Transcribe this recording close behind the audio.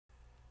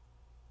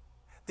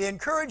The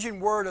encouraging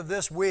word of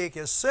this week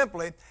is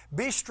simply,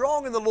 be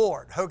strong in the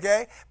Lord,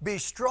 okay? Be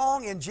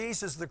strong in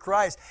Jesus the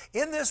Christ.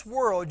 In this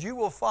world, you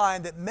will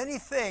find that many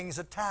things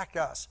attack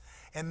us.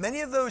 And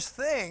many of those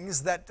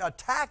things that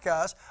attack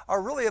us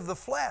are really of the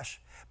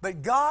flesh.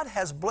 But God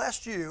has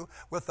blessed you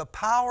with the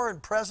power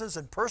and presence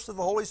and person of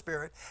the Holy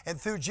Spirit. And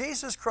through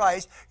Jesus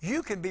Christ,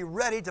 you can be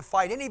ready to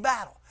fight any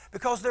battle.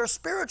 Because they're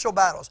spiritual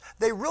battles.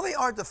 They really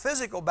aren't the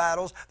physical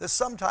battles that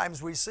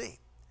sometimes we see.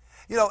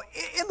 You know,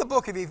 in the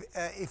book of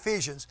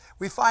Ephesians,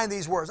 we find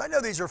these words. I know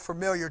these are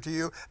familiar to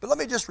you, but let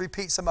me just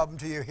repeat some of them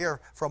to you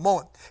here for a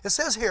moment. It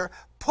says here,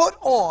 put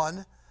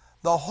on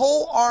the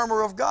whole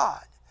armor of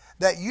God,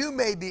 that you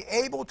may be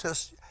able to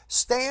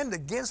stand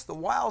against the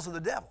wiles of the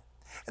devil.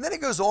 And then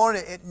it goes on,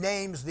 it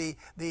names the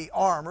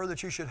armor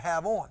that you should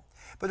have on.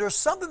 But there's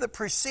something that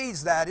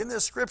precedes that in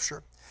this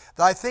scripture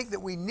that I think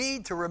that we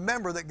need to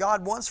remember that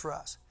God wants for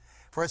us.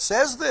 For it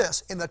says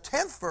this in the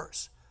 10th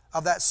verse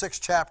of that 6th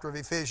chapter of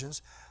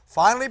Ephesians,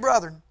 finally,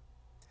 brethren,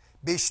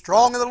 be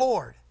strong in the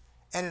Lord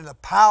and in the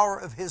power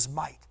of His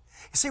might.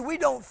 You see, we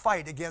don't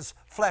fight against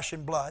flesh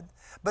and blood,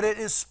 but it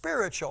is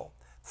spiritual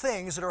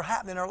things that are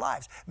happening in our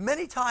lives.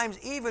 Many times,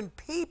 even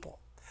people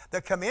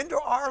that come into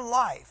our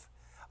life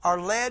are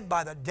led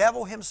by the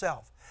devil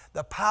himself,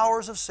 the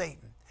powers of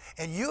Satan.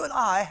 And you and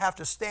I have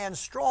to stand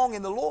strong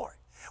in the Lord.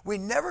 We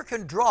never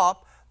can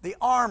drop the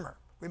armor.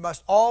 We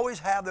must always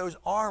have those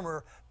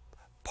armor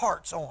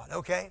parts on,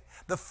 okay?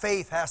 The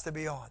faith has to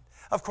be on.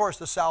 Of course,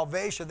 the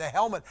salvation, the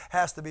helmet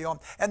has to be on.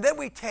 And then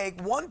we take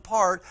one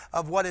part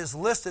of what is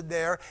listed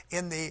there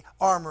in the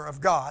armor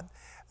of God.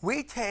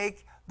 We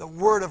take the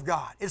Word of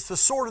God. It's the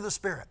sword of the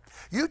Spirit.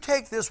 You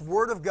take this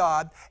Word of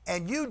God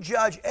and you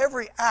judge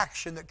every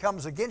action that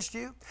comes against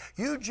you.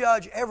 You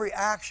judge every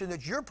action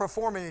that you're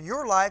performing in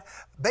your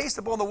life based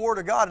upon the Word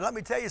of God. And let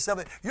me tell you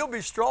something, you'll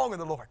be strong in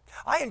the Lord.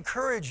 I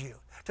encourage you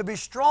to be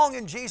strong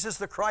in Jesus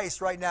the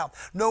Christ right now.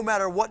 No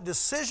matter what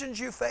decisions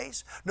you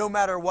face, no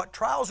matter what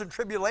trials and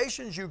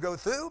tribulations you go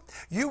through,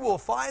 you will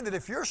find that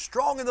if you're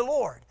strong in the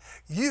Lord,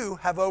 you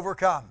have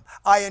overcome.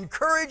 I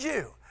encourage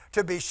you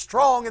to be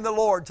strong in the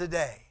Lord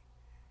today.